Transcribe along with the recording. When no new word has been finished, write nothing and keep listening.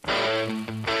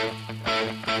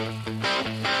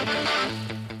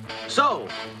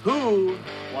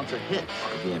wants a hit.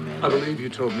 Yeah, man. I believe you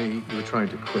told me you were trying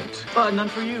to quit. None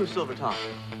for you, Silvertop.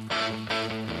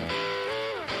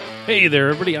 Hey there,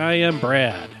 everybody. I am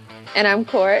Brad. And I'm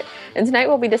Court. And tonight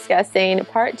we'll be discussing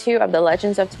part 2 of the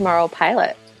Legends of Tomorrow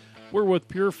pilot. We're with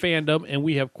Pure Fandom, and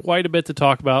we have quite a bit to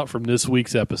talk about from this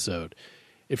week's episode.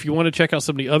 If you want to check out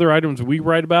some of the other items we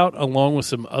write about, along with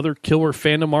some other killer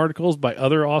fandom articles by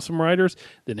other awesome writers,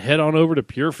 then head on over to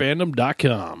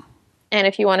purefandom.com. And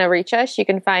if you want to reach us, you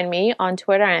can find me on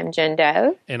Twitter. I'm Jen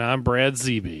Doe. And I'm Brad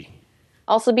Zebe.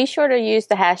 Also, be sure to use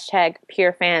the hashtag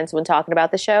PureFans when talking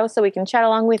about the show so we can chat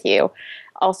along with you.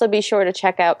 Also, be sure to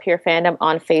check out Pure Fandom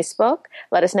on Facebook.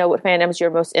 Let us know what fandoms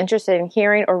you're most interested in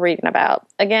hearing or reading about.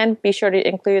 Again, be sure to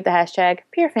include the hashtag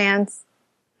PureFans.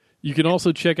 You can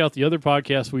also check out the other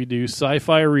podcast we do,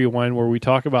 Sci-Fi Rewind, where we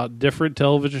talk about different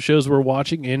television shows we're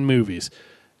watching and movies,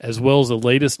 as well as the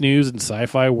latest news in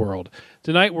sci-fi world.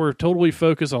 Tonight, we're totally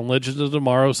focused on Legends of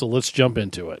Tomorrow, so let's jump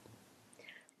into it.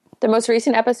 The most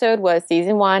recent episode was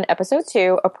Season 1, Episode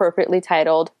 2, appropriately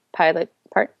titled Pilot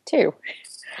Part 2.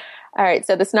 All right,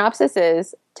 so the synopsis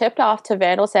is, tipped off to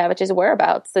Vandal Savage's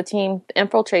whereabouts, the team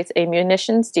infiltrates a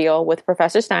munitions deal with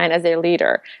Professor Stein as their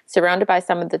leader. Surrounded by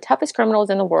some of the toughest criminals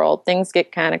in the world, things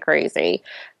get kind of crazy.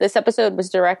 This episode was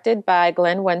directed by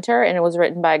Glenn Winter, and it was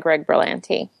written by Greg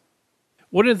Berlanti.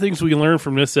 One of the things we learned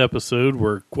from this episode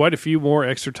were quite a few more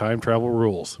extra time travel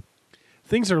rules.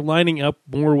 Things are lining up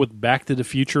more with Back to the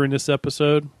Future in this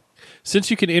episode. Since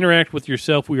you can interact with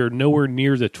yourself, we are nowhere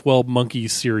near the 12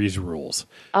 Monkeys series rules.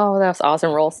 Oh, that's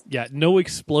awesome rules. Yeah, no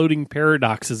exploding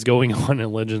paradoxes going on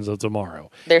in Legends of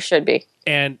Tomorrow. There should be.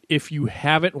 And if you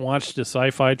haven't watched the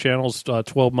Sci-Fi Channel's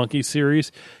 12 Monkeys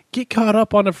series, get caught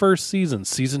up on the first season.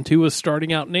 Season 2 is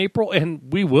starting out in April,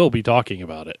 and we will be talking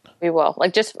about it. We will.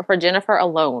 Like, just for Jennifer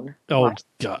alone. Oh,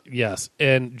 God, yes.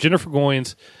 And Jennifer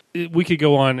Goins, we could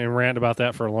go on and rant about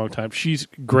that for a long time. She's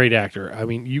a great actor. I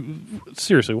mean, you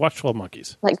seriously, watch 12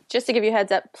 Monkeys. Like, just to give you a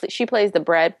heads up, she plays the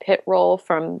Brad Pitt role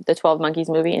from the 12 Monkeys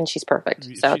movie, and she's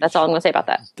perfect. So that's all I'm going to say about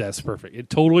that. That's perfect. A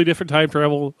totally different time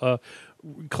travel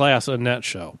class on that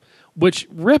show, which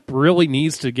Rip really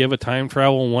needs to give a time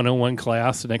travel 101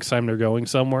 class the next time they're going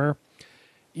somewhere.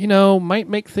 You know, might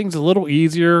make things a little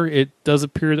easier. It does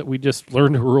appear that we just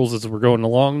learn the rules as we're going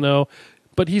along, though.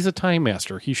 But he's a time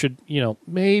master. He should,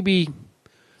 maybe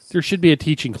there should be a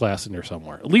teaching class in there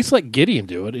somewhere. At least let Gideon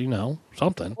do it,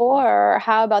 something. Or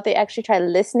how about they actually try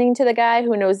listening to the guy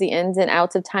who knows the ins and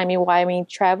outs of timey-wimey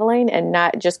traveling and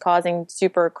not just causing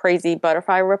super crazy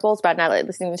butterfly ripples by not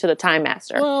listening to the time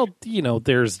master. Well,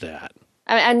 there's that.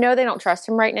 I mean, I know they don't trust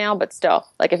him right now, but still,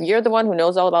 like, if you're the one who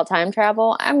knows all about time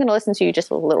travel, I'm going to listen to you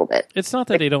just a little bit. It's not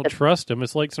that they don't trust him.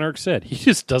 It's like Snark said. He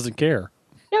just doesn't care.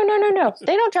 No.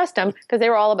 They don't trust him because they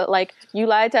were all about, like, you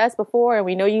lied to us before and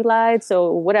we know you lied,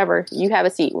 so whatever. You have a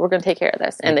seat. We're going to take care of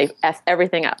this. And they F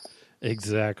everything up.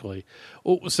 Exactly.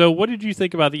 So what did you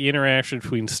think about the interaction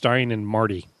between Stein and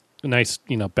Marty? A nice,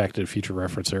 Back to the Future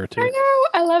reference there, too. I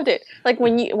know. I loved it. Like,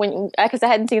 because I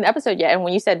hadn't seen the episode yet, and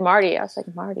when you said Marty, I was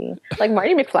like, Marty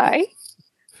McFly?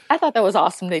 I thought that was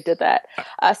awesome they did that.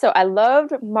 So I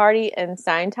loved Marty and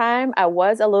Stein time. I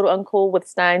was a little uncool with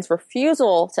Stein's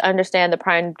refusal to understand the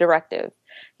Prime Directive.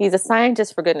 He's a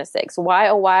scientist, for goodness sakes.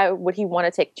 Why would he want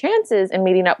to take chances in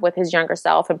meeting up with his younger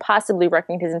self and possibly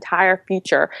wrecking his entire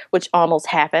future, which almost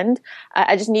happened?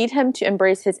 I just need him to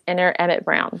embrace his inner Emmett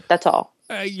Brown. That's all.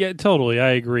 Yeah, totally.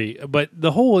 I agree. But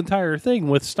the whole entire thing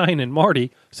with Stein and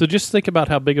Marty, so just think about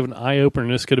how big of an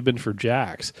eye-opener this could have been for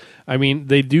Jax. I mean,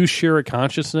 they do share a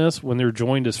consciousness when they're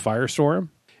joined as Firestorm.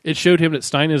 It showed him that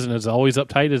Stein isn't as always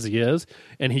uptight as he is,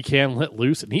 and he can let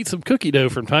loose and eat some cookie dough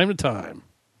from time to time.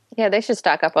 Yeah, they should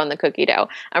stock up on the cookie dough.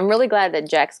 I'm really glad that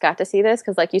Jax got to see this,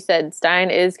 because like you said, Stein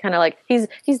is kind of like, he's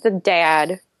the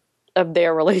dad of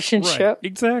their relationship. Right,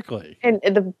 exactly. And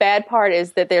the bad part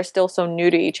is that they're still so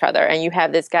new to each other, and you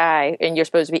have this guy and you're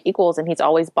supposed to be equals, and he's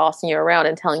always bossing you around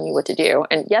and telling you what to do.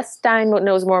 And yes, Stein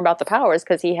knows more about the powers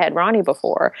because he had Ronnie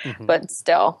before, but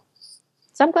still.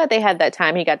 So I'm glad they had that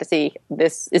time. He got to see,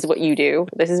 this is what you do.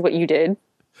 This is what you did.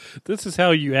 This is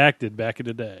how you acted back in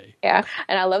the day. Yeah.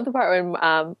 And I love the part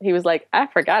when he was like, I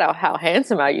forgot how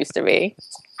handsome I used to be.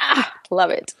 Love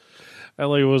it. I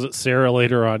like, was it Sarah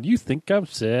later on? You think I'm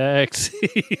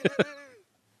sexy?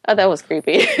 Oh, that was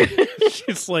creepy.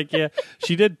 She's like, yeah.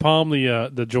 She did palm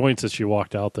the joints as she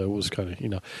walked out, though. It was kind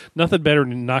of, nothing better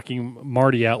than knocking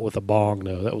Marty out with a bong,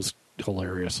 though. That was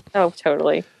hilarious. Oh,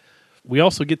 totally. We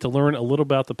also get to learn a little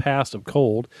about the past of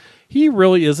Cold. He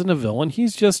really isn't a villain.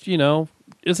 He's just,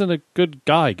 isn't a good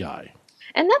guy.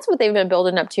 And that's what they've been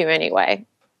building up to anyway.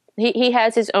 He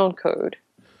has his own code.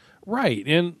 Right,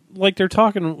 and like they're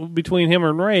talking between him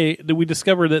and Ray, that we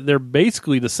discover that they're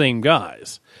basically the same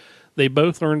guys. They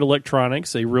both learned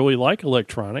electronics. They really like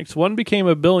electronics. One became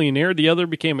a billionaire. The other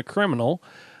became a criminal.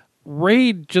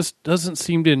 Ray just doesn't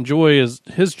seem to enjoy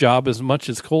his job as much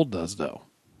as Cold does, though.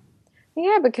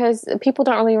 Yeah, because people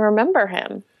don't really remember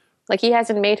him. Like, he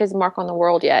hasn't made his mark on the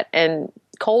world yet, and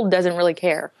Cold doesn't really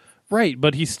care. Right,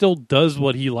 but he still does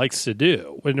what he likes to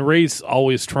do. And Ray's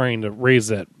always trying to raise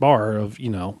that bar of,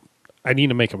 I need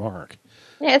to make a mark.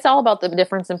 Yeah, it's all about the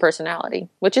difference in personality,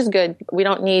 which is good. We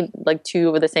don't need, like,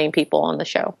 two of the same people on the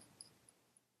show.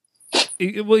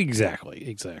 Well,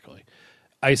 exactly.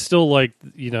 I still like,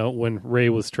 when Ray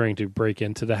was trying to break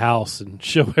into the house and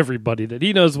show everybody that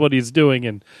he knows what he's doing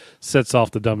and sets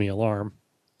off the dummy alarm.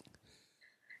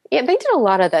 Yeah, they did a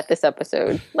lot of that this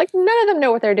episode. Like, none of them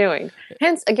know what they're doing.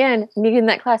 Hence, again, needing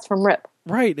that class from Rip.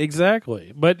 Right,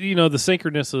 exactly. But, the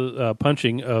synchronous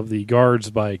punching of the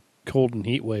guards by Cold and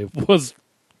Heatwave was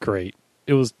great.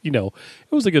 It was, it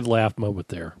was a good laugh moment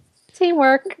there.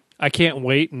 Teamwork. I can't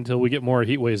wait until we get more of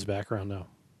Heatwave's background now.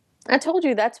 I told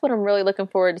you, that's what I'm really looking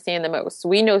forward to seeing the most.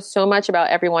 We know so much about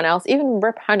everyone else, even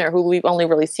Rip Hunter, who we've only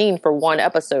really seen for one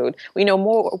episode. We know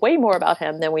way more about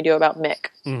him than we do about Mick.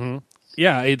 Mm-hmm.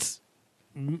 Yeah,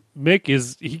 Mick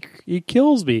is, he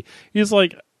kills me. He's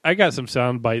like, I got some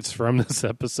sound bites from this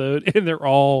episode, and they're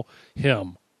all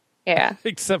him. Yeah.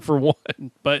 Except for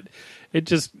one. But it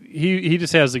just, he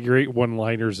just has the great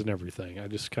one-liners and everything. I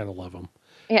just kind of love him.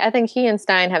 Yeah, I think he and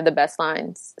Stein have the best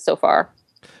lines so far.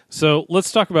 So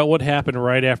let's talk about what happened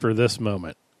right after this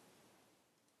moment.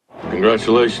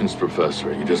 Congratulations,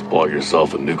 Professor. You just bought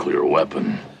yourself a nuclear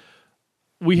weapon.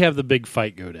 We have the big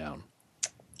fight go down.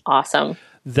 Awesome.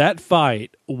 That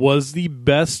fight was the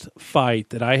best fight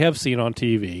that I have seen on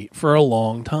TV for a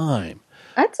long time.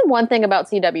 That's the one thing about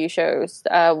CW shows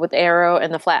with Arrow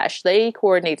and The Flash. They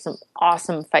coordinate some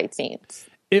awesome fight scenes.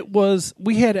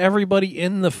 We had everybody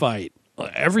in the fight.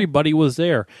 Everybody was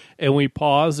there, and we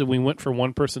paused and we went from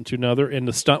one person to another, and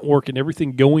the stunt work and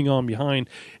everything going on behind.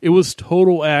 It was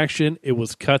total action. It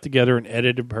was cut together and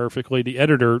edited perfectly. The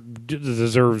editor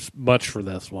deserves much for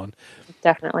this one.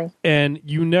 Definitely. And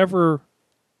you never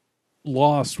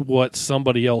lost what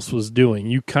somebody else was doing.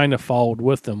 You kind of followed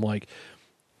with them. Like,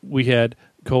 we had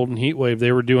Cold and Heatwave.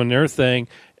 They were doing their thing,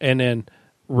 and then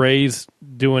Ray's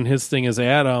doing his thing as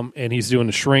Adam, and he's doing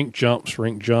the shrink jump,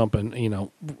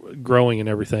 and, growing and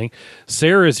everything.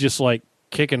 Sarah's just, like,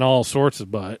 kicking all sorts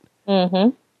of butt.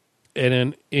 Mm-hmm. And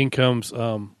then in comes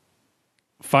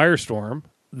Firestorm.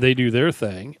 They do their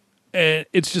thing. And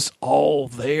it's just all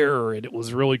there, and it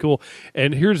was really cool.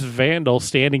 And here's Vandal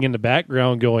standing in the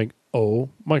background going, oh,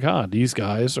 my God, these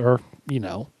guys are,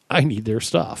 I need their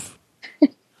stuff.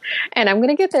 And I'm going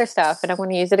to get their stuff, and I'm going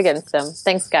to use it against them.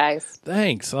 Thanks, guys.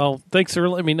 Thanks. Thanks for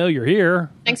letting me know you're here.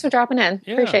 Thanks for dropping in.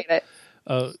 Yeah. Appreciate it.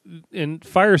 And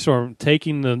Firestorm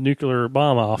taking the nuclear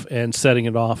bomb off and setting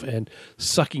it off and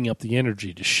sucking up the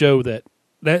energy to show that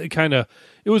kind of,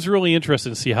 it was really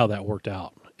interesting to see how that worked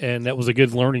out. And that was a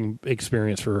good learning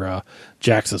experience for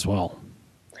Jax as well.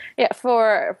 Yeah,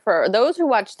 for those who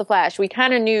watched The Flash, we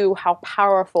kind of knew how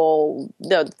powerful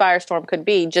the Firestorm could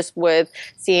be just with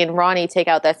seeing Ronnie take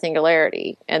out that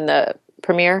singularity in the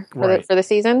premiere for the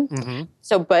season. Mm-hmm.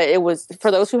 So, but it was,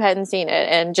 for those who hadn't seen it,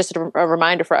 and just a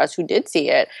reminder for us who did see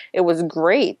it, it was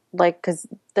great. Like, because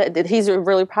he's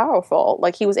really powerful.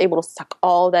 Like, he was able to suck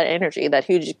all that energy, that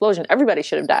huge explosion. Everybody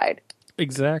should have died.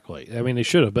 Exactly. I mean, they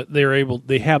should have, but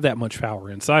they have that much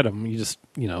power inside of them. You just,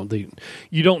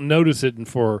 you don't notice it. And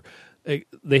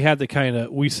they had the kind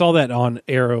of, we saw that on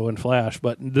Arrow and Flash,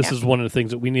 but this is one of the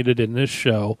things that we needed in this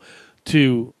show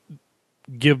to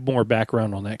give more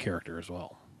background on that character as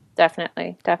well.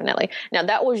 Definitely. Now,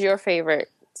 that was your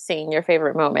favorite scene, your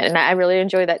favorite moment, and I really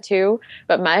enjoyed that too.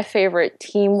 But my favorite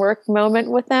teamwork moment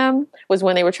with them was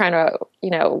when they were trying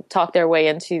to, talk their way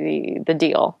into the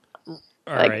deal.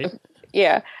 All right.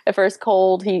 Yeah, at first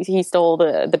Cold, he stole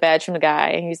the badge from the guy,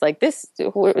 and he's like, this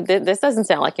doesn't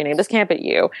sound like your name. This can't be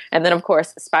you. And then, of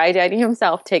course, Spy Daddy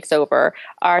himself takes over,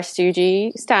 our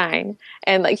stoogie Stein,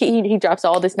 and like he drops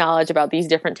all this knowledge about these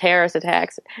different terrorist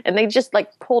attacks, and they just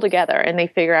like pull together and they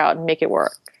figure out and make it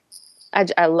work.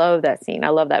 I love that scene. I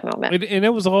love that moment. And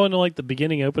it was all in like the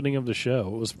beginning opening of the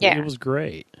show. It was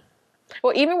great.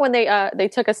 Well, even when they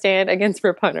took a stand against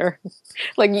Rip Hunter,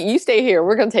 like, you stay here,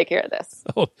 we're going to take care of this.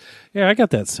 Oh, yeah, I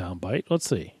got that soundbite. Let's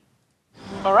see.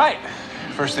 All right.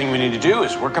 First thing we need to do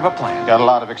is work up a plan. Got a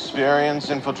lot of experience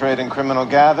infiltrating criminal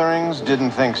gatherings?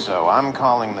 Didn't think so. I'm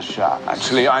calling the shots.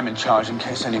 Actually, I'm in charge in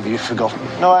case any of you have forgotten.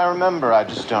 No, I remember. I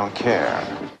just don't care.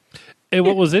 And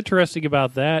what was interesting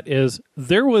about that is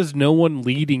there was no one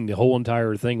leading the whole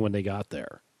entire thing when they got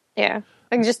there. Yeah.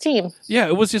 Like just team. Yeah,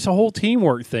 it was just a whole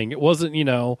teamwork thing. It wasn't,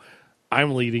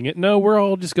 I'm leading it. No, we're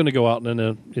all just going to go out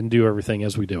and do everything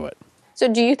as we do it. So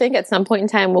do you think at some point in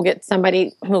time we'll get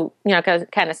somebody who,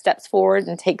 kind of steps forward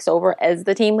and takes over as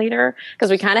the team leader? Because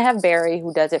we kind of have Barry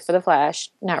who does it for the Flash.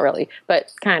 Not really,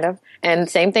 but kind of. And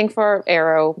same thing for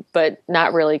Arrow, but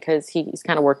not really because he's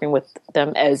kind of working with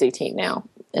them as a team now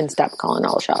and stop calling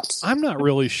all the shots. I'm not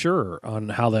really sure on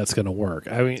how that's going to work.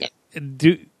 I mean,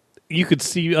 you could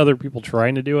see other people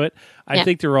trying to do it. I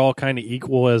think they're all kind of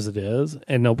equal as it is,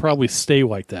 and they'll probably stay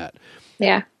like that.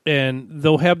 Yeah. And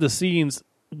they'll have the scenes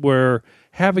where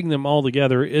having them all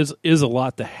together is a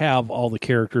lot to have all the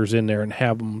characters in there and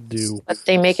have them do. But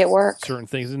they make it work. Certain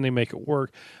things, and they make it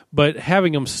work. But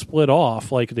having them split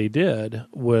off like they did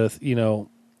with,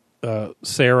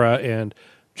 Sarah and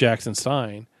Jackson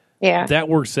Stein, that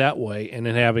works that way. And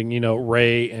then having,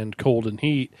 Ray and Cold and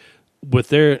Heat with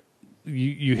their,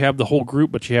 you have the whole group,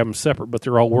 but you have them separate, but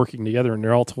they're all working together and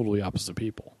they're all totally opposite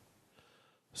people.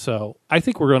 So I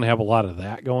think we're going to have a lot of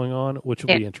that going on, which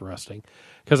will be interesting.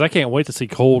 Because I can't wait to see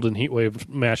Cold and Heatwave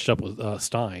matched up with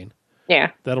Stein.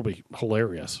 Yeah. That'll be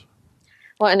hilarious.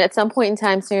 Well, and at some point in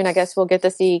time soon, I guess we'll get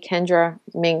to see Kendra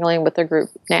mingling with the group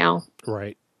now.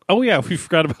 Right. Oh, yeah, we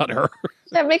forgot about her.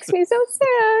 That makes me so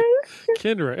sad.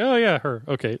 Kendra. Oh, yeah, her.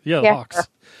 Okay. Yeah, the Hawks.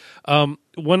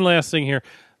 One last thing here.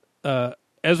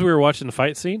 As we were watching the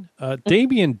fight scene,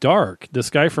 Damien Dark, this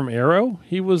guy from Arrow,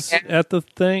 he was at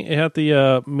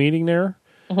the meeting there.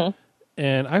 Mm-hmm.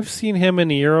 And I've seen him in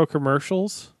the Arrow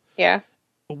commercials. Yeah.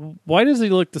 Why does he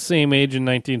look the same age in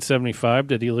 1975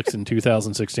 that he looks in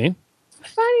 2016?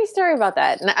 Funny story about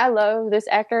that. And I love this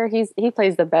actor. He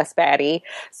plays the best baddie.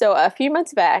 So a few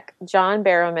months back, John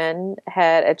Barrowman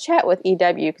had a chat with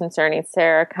EW concerning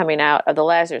Sarah coming out of the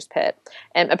Lazarus Pit.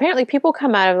 And apparently people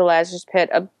come out of the Lazarus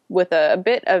Pit with a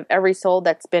bit of every soul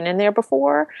that's been in there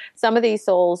before. Some of these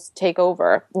souls take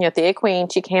over. Thea Queen,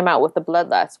 she came out with the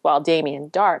bloodlust, while Damien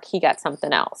Dark, he got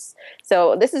something else.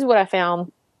 So this is what I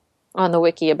found on the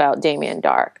wiki about Damien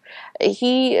Dark.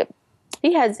 He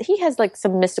has like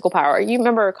some mystical power. You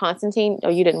remember Constantine? Oh,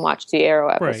 you didn't watch the Arrow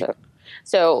episode. Right.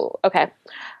 So, okay.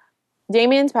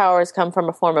 Damien's powers come from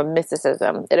a form of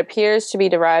mysticism. It appears to be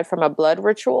derived from a blood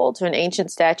ritual to an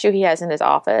ancient statue he has in his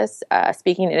office,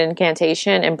 speaking an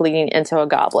incantation and bleeding into a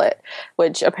goblet,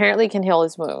 which apparently can heal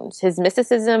his wounds. His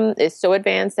mysticism is so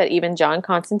advanced that even John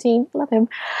Constantine, love him,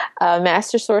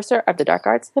 master sorcerer of the dark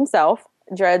arts himself,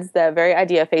 dreads the very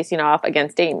idea of facing off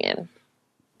against Damien.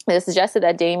 It is suggested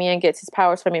that Damien gets his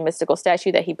powers from a mystical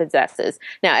statue that he possesses.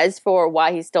 Now, as for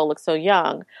why he still looks so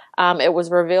young, it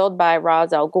was revealed by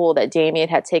Ra's al Ghul that Damien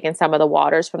had taken some of the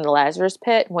waters from the Lazarus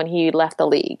Pit when he left the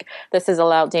League. This has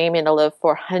allowed Damien to live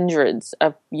for hundreds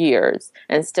of years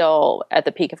and still at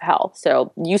the peak of health.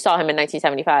 So you saw him in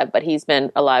 1975, but he's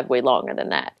been alive way longer than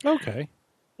that. Okay.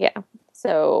 Yeah.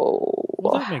 So...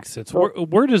 Well, that makes sense.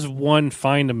 Where does one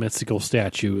find a mystical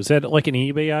statue? Is that like an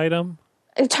eBay item?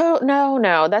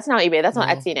 No, that's not eBay. That's on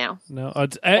Etsy now. No,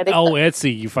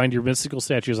 Etsy. You find your mystical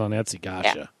statues on Etsy.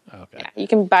 Gotcha. Yeah. Okay. Yeah, you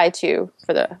can buy two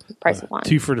for the price of one.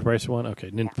 Two for the price of one. Okay,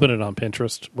 and then put it on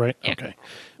Pinterest, right? Yeah. Okay.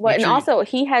 Well, and also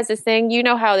he has this thing. You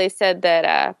know how they said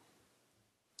that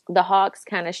the Hawks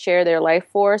kind of share their life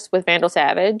force with Vandal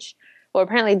Savage. Well,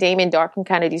 apparently Damien Dark can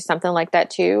kind of do something like that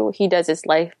too. He does this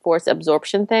life force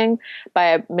absorption thing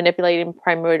by manipulating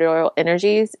primordial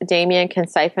energies. Damien can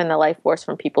siphon the life force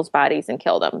from people's bodies and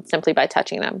kill them simply by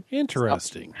touching them.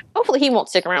 Interesting. So, hopefully he won't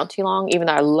stick around too long, even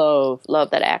though I love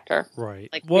that actor. Right.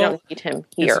 Like, we don't need him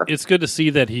here. It's good to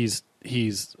see that he's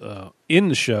in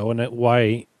the show and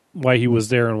why he was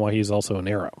there and why he's also an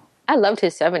Arrow. I loved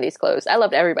his 70s clothes. I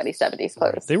loved everybody's 70s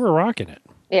clothes. Right. They were rocking it.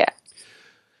 Yeah.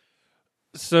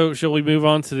 So, shall we move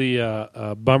on to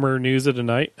the bummer news of the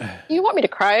night? You want me to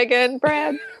cry again,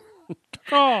 Brad?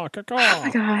 Oh,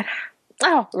 my God.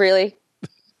 Oh, really?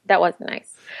 That wasn't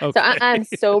nice. Okay. So I'm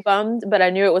so bummed, but I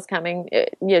knew it was coming.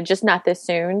 Just not this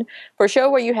soon. For a show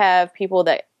where you have people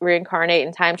that reincarnate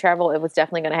and time travel, it was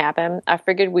definitely going to happen. I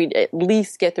figured we'd at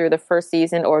least get through the first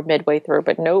season or midway through,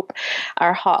 but nope.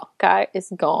 Our Hawkeye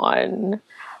is gone.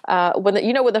 When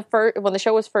the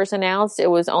show was first announced, it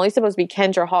was only supposed to be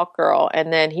Kendra Hawkgirl,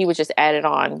 and then he was just added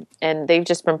on. And they've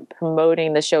just been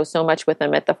promoting the show so much with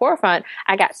him at the forefront.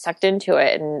 I got sucked into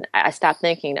it, and I stopped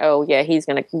thinking, "Oh yeah, he's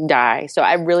going to die." So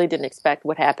I really didn't expect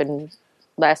what happened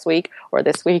last week or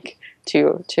this week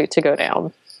to go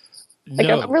down. Like,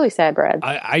 no, I'm really sad, Brad.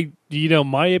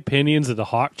 My opinions of the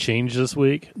Hawk changed this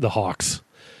week. The Hawks.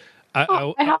 My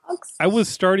Hawks. I was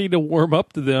starting to warm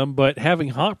up to them, but having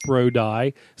Hawk Bro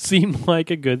die seemed like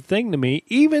a good thing to me,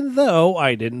 even though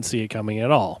I didn't see it coming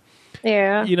at all.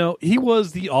 Yeah. You know, he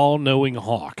was the all-knowing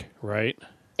Hawk, right?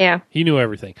 Yeah. He knew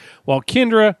everything. While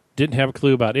Kendra didn't have a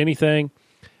clue about anything,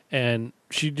 and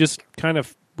she just kind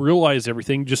of realized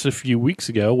everything just a few weeks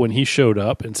ago when he showed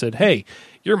up and said, "Hey,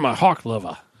 you're my Hawk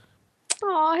lover."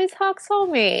 Oh, his Hawk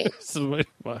soulmate. So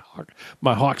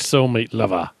my Hawk soulmate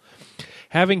lover.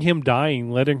 Having him dying,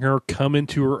 letting her come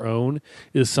into her own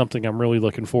is something I'm really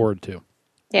looking forward to.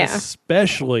 Yeah.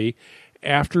 Especially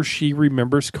after she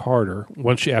remembers Carter,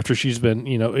 after she's been,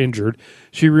 injured,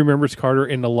 she remembers Carter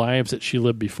in the lives that she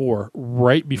lived before,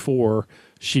 right before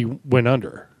she went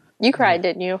under. You cried,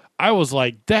 didn't you? I was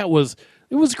like, it was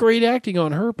great acting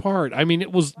on her part. I mean,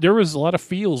 there was a lot of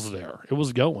feels there. It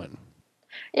was going.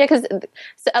 Yeah, because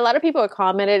a lot of people have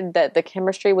commented that the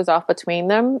chemistry was off between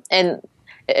them, and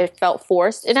it felt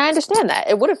forced. And I understand that.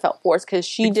 It would have felt forced because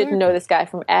she didn't know this guy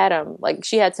from Adam. Like,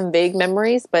 she had some vague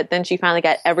memories, but then she finally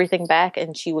got everything back,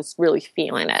 and she was really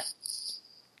feeling it.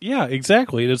 Yeah,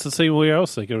 exactly. It's the same way I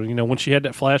was thinking. When she had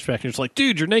that flashback, and it's like,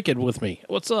 dude, you're naked with me.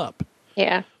 What's up?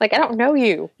 Yeah. Like, I don't know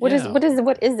you. What is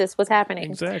this? What's happening?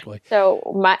 Exactly.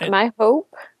 So my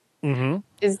hope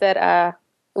is that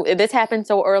this happened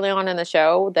so early on in the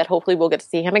show that hopefully we'll get to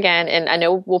see him again. And I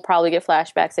know we'll probably get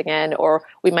flashbacks again, or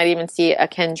we might even see a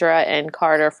Kendra and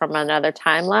Carter from another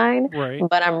timeline. Right.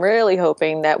 But I'm really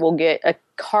hoping that we'll get a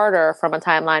Carter from a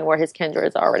timeline where his Kendra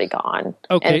is already gone.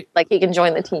 Okay. And, like, he can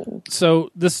join the team. So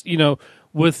this,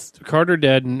 with Carter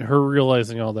dead and her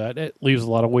realizing all that, it leaves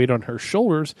a lot of weight on her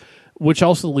shoulders, which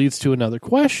also leads to another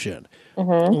question.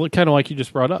 Well, kind of like you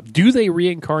just brought up. Do they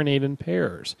reincarnate in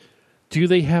pairs? Do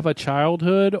they have a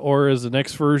childhood, or is the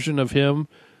next version of him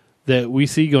that we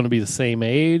see going to be the same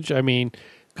age? I mean,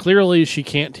 clearly she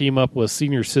can't team up with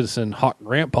senior citizen Hawk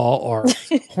Grandpa or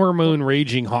hormone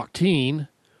raging Hawk Teen.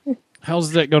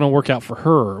 How's that going to work out for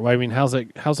her? I mean, how's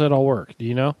that all work? Do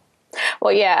you know?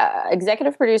 Well, yeah.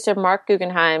 Executive producer Mark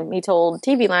Guggenheim, he told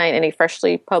TV Line in a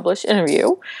freshly published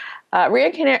interview,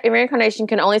 reincarnation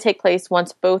can only take place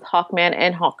once both Hawkman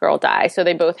and Hawkgirl die, so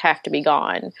they both have to be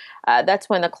gone. That's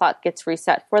when the clock gets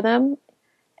reset for them,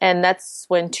 and that's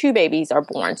when two babies are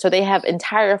born. So they have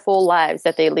entire full lives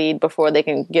that they lead before they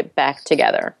can get back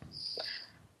together.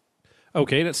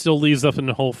 Okay, that still leaves up in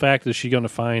the whole fact, is she going to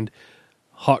find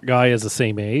Hawk Guy as the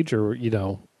same age, or,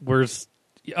 where's...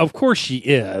 Of course she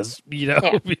is,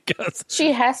 because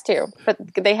she has to, but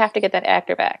they have to get that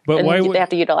actor back. But why they have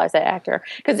to utilize that actor?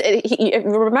 Because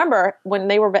remember when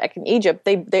they were back in Egypt,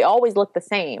 they always looked the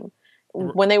same.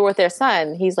 When they were with their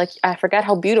son, he's like, I forgot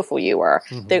how beautiful you were.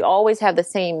 Mm-hmm. They always have the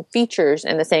same features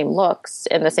and the same looks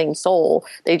and the same soul.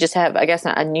 They just have, I guess,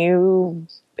 a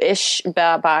new-ish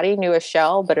body, newish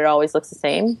shell, but it always looks the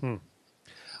same.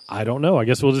 I don't know. I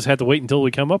guess we'll just have to wait until we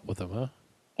come up with them, huh?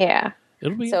 Yeah.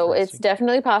 It'll be so it's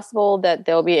definitely possible that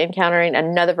they'll be encountering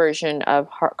another version of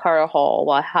Carter Hall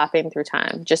while hopping through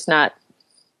time, just not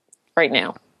right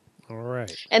now. All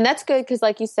right. And that's good because,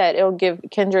 like you said, it'll give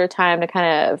Kendra time to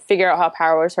kind of figure out how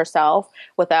powerless herself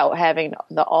without having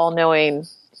the all-knowing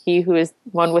he who is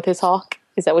one with his hawk.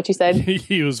 Is that what you said?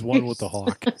 He was one with the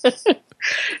hawk.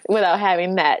 Without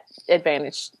having that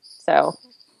advantage. So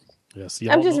yes,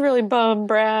 I'm just really bummed,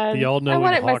 Brad. The all-knowing I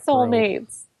wanted my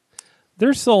soulmates.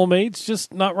 They're soulmates,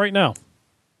 just not right now.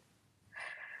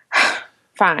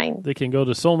 Fine. They can go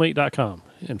to soulmate.com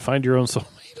and find your own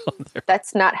soulmate on there.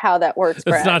 That's not how that works,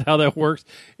 Brad. That's not how that works.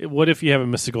 What if you have a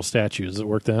mystical statue? Does it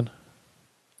work then?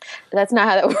 That's not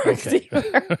how that works okay.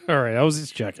 either. All right, I was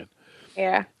just checking.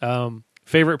 Yeah.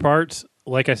 Favorite parts?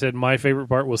 Like I said, my favorite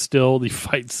part was still the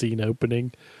fight scene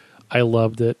opening. I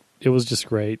loved it. It was just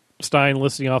great. Stein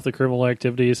listing off the criminal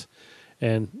activities,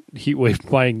 and Heatwave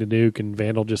buying the nuke, and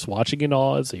Vandal just watching it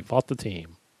all as he fought the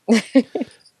team.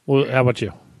 Well, how about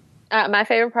you? My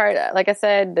favorite part, like I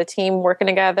said, the team working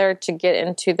together to get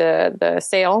into the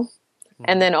sale.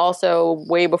 And then also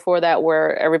way before that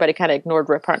where everybody kind of ignored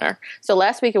Rip Hunter. So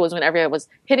last week it was when everybody was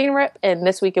hitting Rip, and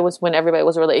this week it was when everybody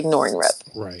was really ignoring Rip.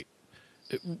 Right.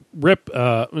 Rip,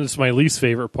 this is my least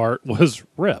favorite part, was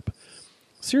Rip.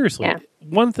 Seriously. Yeah.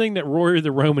 One thing that Rory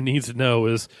the Roman needs to know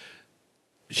is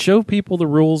show people the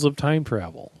rules of time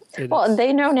travel. Well,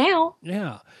 they know now.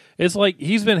 Yeah. It's like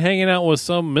he's been hanging out with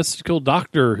some mystical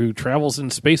doctor who travels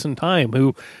in space and time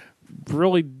who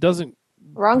really doesn't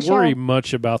worry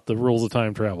much about the rules of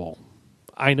time travel.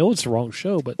 I know it's the wrong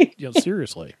show, but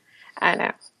seriously. I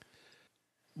know.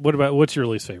 What's your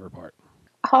least favorite part?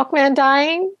 Hawkman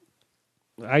dying?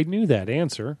 I knew that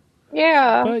answer.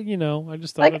 Yeah. But, I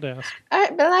just thought I'd ask.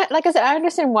 Like I said, I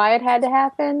understand why it had to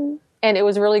happen. And it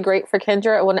was really great for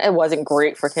Kendra. Well, it wasn't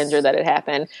great for Kendra that it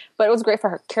happened, but it was great for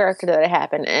her character that it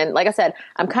happened. And like I said,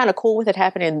 I'm kind of cool with it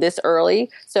happening this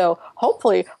early. So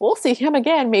hopefully we'll see him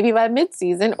again, maybe by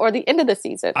mid-season or the end of the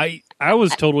season. I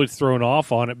was totally thrown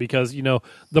off on it because,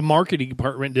 the marketing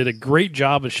department did a great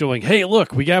job of showing, hey,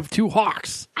 look, we have 2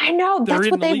 Hawks. I know. They're That's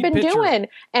in what the they've lead been picture. doing.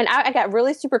 And I got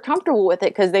really super comfortable with it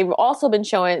because they've also been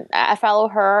showing, I follow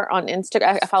her on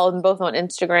Instagram. I follow them both on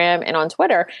Instagram and on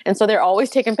Twitter. And so they're always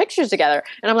taking pictures together.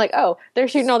 And I'm like, oh, they're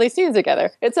shooting all these scenes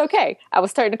together. It's okay. I was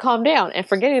starting to calm down and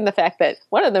forgetting the fact that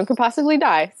one of them could possibly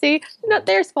die. See,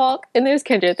 there's Falk and there's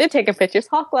Kendra. They're taking pictures.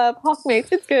 Hawk love, Hawk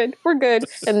mates. It's good. We're good.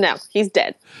 And now he's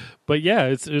dead. But yeah,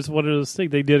 it's one of those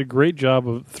things. They did a great job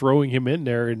of throwing him in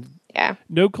there, and Yeah.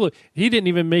 no clue. He didn't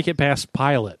even make it past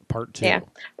pilot part 2. Yeah.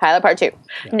 Pilot part 2.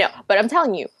 Yeah. No, but I'm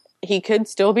telling you, he could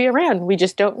still be around. We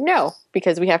just don't know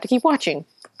because we have to keep watching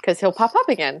because he'll pop up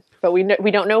again, but we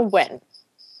don't know when.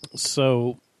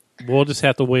 So we'll just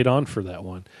have to wait on for that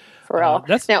one. For real.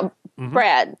 Now,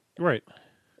 Brad, Right.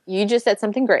 you just said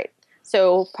something great.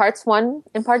 So parts 1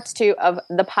 and parts 2 of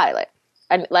the pilot.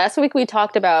 And last week we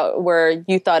talked about where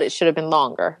you thought it should have been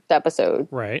longer, the episode.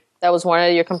 Right. That was one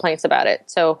of your complaints about it.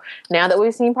 So now that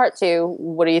we've seen part 2,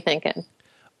 what are you thinking?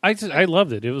 I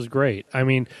loved it. It was great. I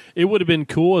mean, it would have been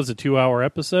cool as a 2-hour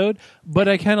episode, but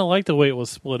I kind of liked the way it was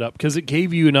split up because it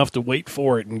gave you enough to wait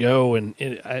for it and go, and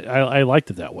I liked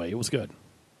it that way. It was good.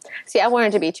 See, I wanted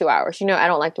it to be 2 hours. I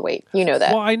don't like to wait. You know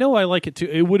that. Well, I know I like it too.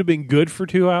 It would have been good for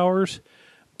 2 hours,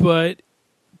 but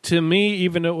to me,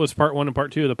 even though it was part 1 and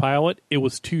part 2 of the pilot, it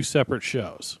was 2 separate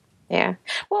shows. Yeah.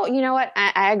 Well, you know what?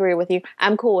 I agree with you.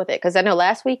 I'm cool with it because I know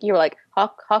last week you were like,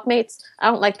 Hawk mates, I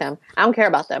don't like them. I don't care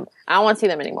about them. I don't want to see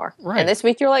them anymore. Right. And this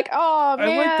week you're like, oh, man.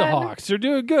 I like the Hawks. They're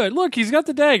doing good. Look, he's got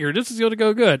the dagger. This is going to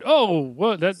go good. Oh,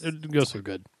 well, that didn't go so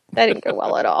good. That didn't go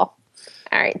well at all.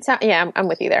 All right. So, yeah, I'm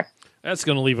with you there. That's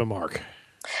going to leave a mark.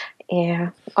 Yeah.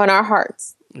 On our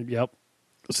hearts. Yep.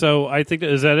 So I think,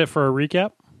 is that it for a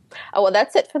recap? Oh, well,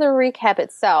 that's it for the recap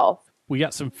itself. We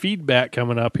got some feedback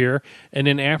coming up here, and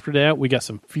then after that, we got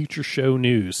some future show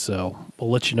news, so we'll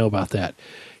let you know about that.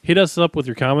 Hit us up with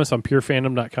your comments on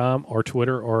purefandom.com or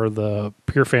Twitter or the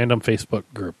Pure Fandom Facebook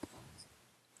group.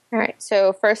 All right,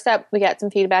 so first up, we got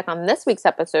some feedback on this week's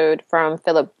episode from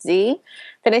Philip Z.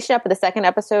 Finishing up with the second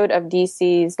episode of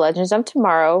DC's Legends of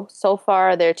Tomorrow. So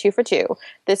far, they're 2 for 2.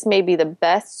 This may be the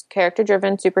best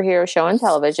character-driven superhero show on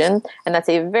television, and that's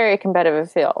a very competitive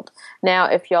field. Now,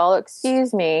 if y'all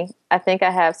excuse me, I think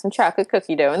I have some chocolate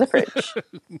cookie dough in the fridge.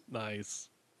 Nice.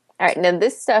 All right, now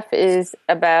this stuff is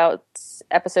about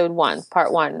episode 1,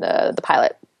 part 1, the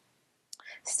pilot.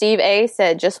 Steve A.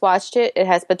 said, just watched it. It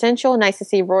has potential. Nice to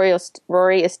see Rory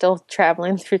is still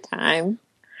traveling through time.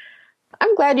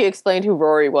 I'm glad you explained who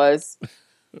Rory was.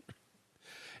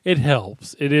 It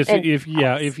helps. It is if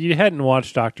you hadn't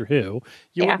watched Doctor Who,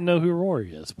 you wouldn't know who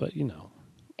Rory is, but you know.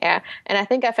 Yeah, and I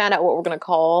think I found out what we're going to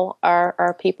call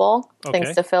our people,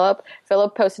 thanks to Philip.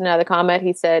 Philip posted another comment.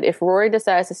 He said, if Rory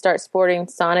decides to start sporting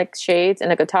Sonic shades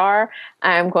and a guitar,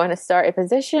 I'm going to start a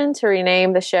petition to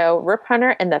rename the show Rip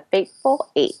Hunter and the Fateful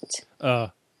 8.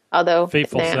 Although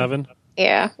Fateful 7?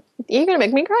 Yeah. You're going to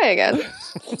make me cry again.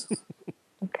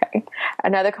 Okay.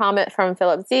 Another comment from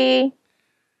Philip Z.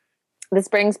 This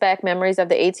brings back memories of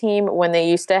the A-Team when they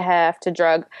used to have to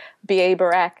drug B.A.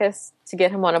 Baracus to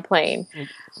get him on a plane.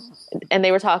 And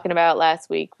they were talking about last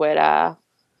week when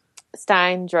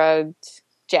Stein drugged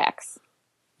Jax.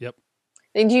 Yep.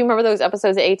 And do you remember those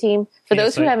episodes of A-Team? For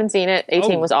those who haven't seen it,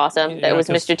 A-Team was awesome. Yeah, it was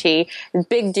Mr. T.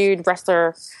 Big dude,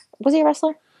 wrestler. Was he a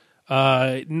wrestler?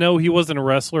 No, he wasn't a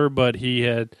wrestler, but he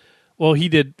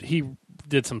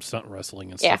did some stunt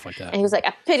wrestling and stuff like that. And he was like,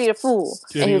 I pity the fool.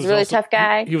 And he was a really tough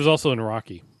guy. He was also in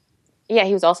Rocky. Yeah,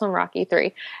 he was also in Rocky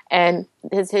 3. And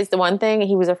his the one thing,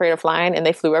 he was afraid of flying, and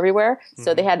they flew everywhere.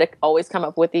 So they had to always come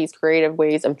up with these creative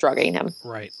ways of drugging him.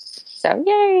 Right. So,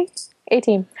 yay,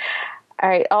 A-Team. All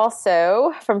right,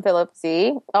 also from Philip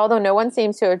Z. Although no one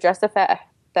seems to address the fact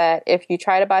that if you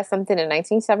try to buy something in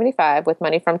 1975 with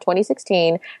money from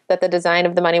 2016, that the design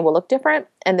of the money will look different,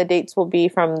 and the dates will be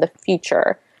from the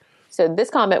future. So this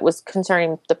comment was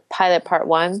concerning the pilot part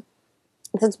 1.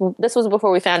 This was before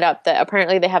we found out that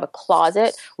apparently they have a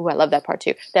closet. Ooh, I love that part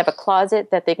too. They have a closet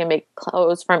that they can make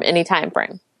clothes from any time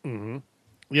frame. Mm-hmm.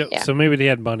 Yep. Yeah. So maybe they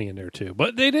had money in there too,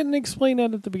 but they didn't explain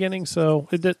that at the beginning. So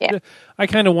I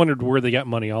kind of wondered where they got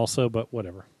money also, but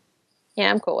whatever.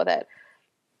 Yeah, I'm cool with it.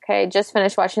 Okay, just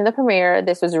finished watching the premiere.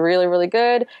 This was really, really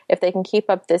good. If they can keep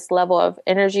up this level of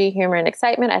energy, humor, and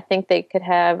excitement, I think they could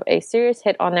have a serious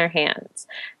hit on their hands.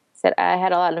 said, I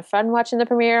had a lot of fun watching the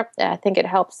premiere. I think it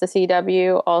helps the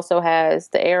CW also has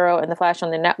the Arrow and the Flash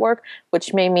on the network,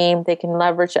 which may mean they can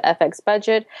leverage the FX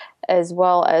budget as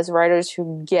well as writers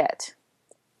who get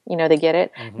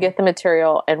the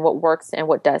material and what works and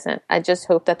what doesn't. I just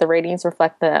hope that the ratings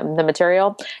reflect the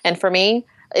material. And for me,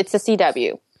 it's the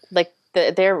CW. Like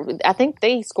I think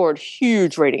they scored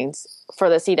huge ratings for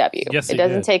the CW. Yes, it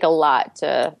doesn't take a lot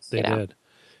to. They did.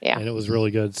 Yeah, and it was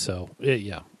really good. So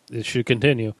it should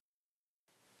continue.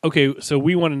 Okay, so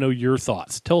we want to know your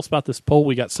thoughts. Tell us about this poll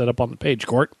we got set up on the page,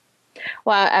 Court.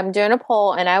 Well, I'm doing a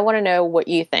poll, and I want to know what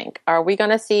you think. Are we going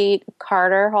to see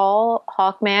Carter Hall,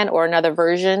 Hawkman, or another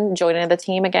version joining the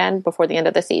team again before the end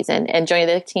of the season and joining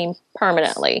the team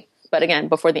permanently? But again,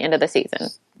 before the end of the season.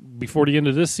 Before the end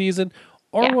of this season,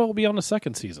 or will it be on the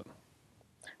second season?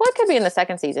 Well, it could be in the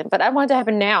second season, but I want it to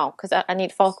happen now because I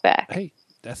need Falk back. Hey,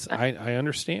 I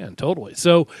understand totally.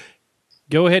 So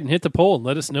go ahead and hit the poll and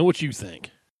let us know what you think.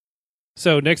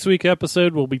 So next week's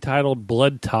episode will be titled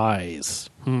Blood Ties.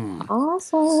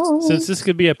 Awesome. Since this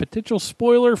could be a potential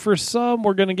spoiler for some,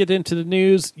 we're going to get into the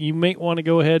news. You might want to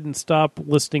go ahead and stop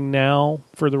listening now.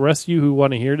 For the rest of you who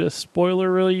want to hear this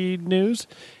spoiler-y news,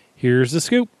 here's the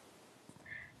scoop.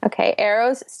 Okay,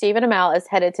 Arrow's Stephen Amell is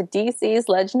headed to DC's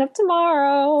Legend of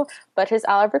Tomorrow, but his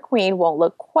Oliver Queen won't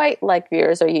look quite like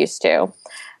viewers are used to. All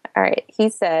right, he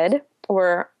said,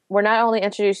 We're not only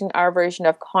introducing our version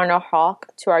of Connor Hawke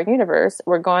to our universe,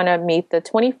 we're going to meet the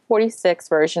 2046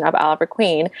 version of Oliver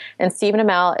Queen, and Stephen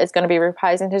Amell is going to be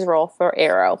reprising his role for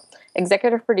Arrow.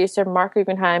 Executive producer Mark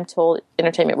Guggenheim told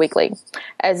Entertainment Weekly.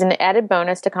 As an added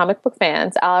bonus to comic book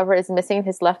fans, Oliver is missing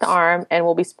his left arm and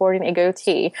will be sporting a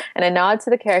goatee, and a nod to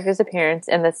the character's appearance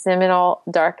in the seminal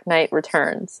Dark Knight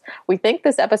Returns. We think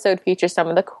this episode features some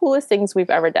of the coolest things we've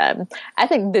ever done. I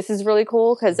think this is really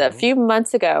cool because a few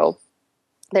months ago,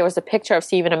 there was a picture of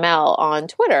Stephen Amell on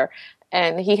Twitter,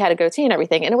 and he had a goatee and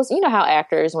everything. And it was, you know how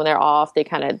actors, when they're off, they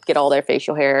kind of get all their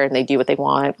facial hair and they do what they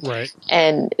want. Right.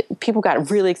 And people got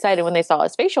really excited when they saw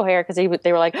his facial hair because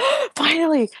they were like, oh,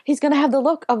 finally, he's going to have the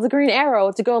look of the Green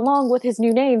Arrow to go along with his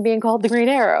new name being called the Green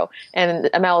Arrow. And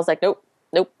Amell was like, nope,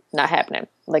 not happening.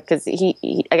 Like, because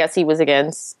he I guess he was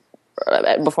against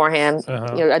beforehand,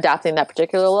 adopting that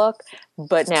particular look.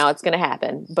 But now it's going to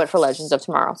happen, but for Legends of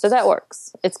Tomorrow. So that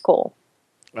works. It's cool.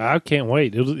 I can't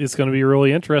wait. It's going to be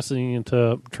really interesting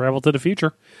to travel to the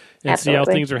future and see how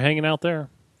things are hanging out there.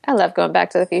 I love going back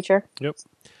to the future. Yep.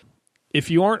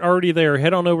 If you aren't already there,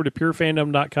 head on over to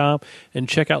purefandom.com and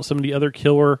check out some of the other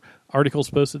killer articles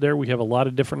posted there. We have a lot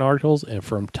of different articles and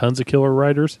from tons of killer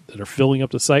writers that are filling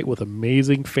up the site with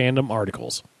amazing fandom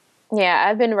articles. Yeah,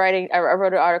 I've been writing. I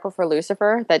wrote an article for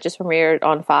Lucifer that just premiered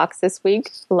on Fox this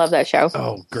week. Love that show.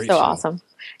 Oh, great so show. Awesome.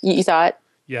 You saw it?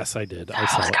 Yes, I did. I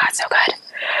saw it. God, so good.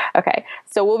 Okay,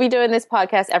 so we'll be doing this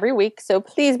podcast every week, so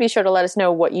please be sure to let us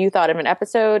know what you thought of an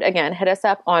episode. Again, hit us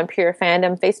up on Pure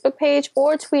Fandom Facebook page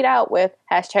or tweet out with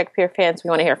 #PureFans. We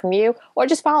want to hear from you, or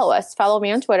just follow us. Follow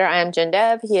me on Twitter. I am Jen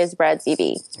Dev. He is Brad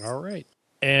ZB. All right.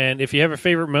 And if you have a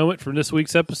favorite moment from this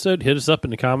week's episode, hit us up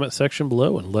in the comment section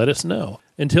below and let us know.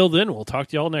 Until then, we'll talk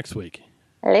to y'all next week.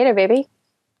 Later, baby.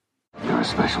 You're a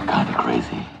special kind of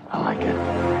crazy.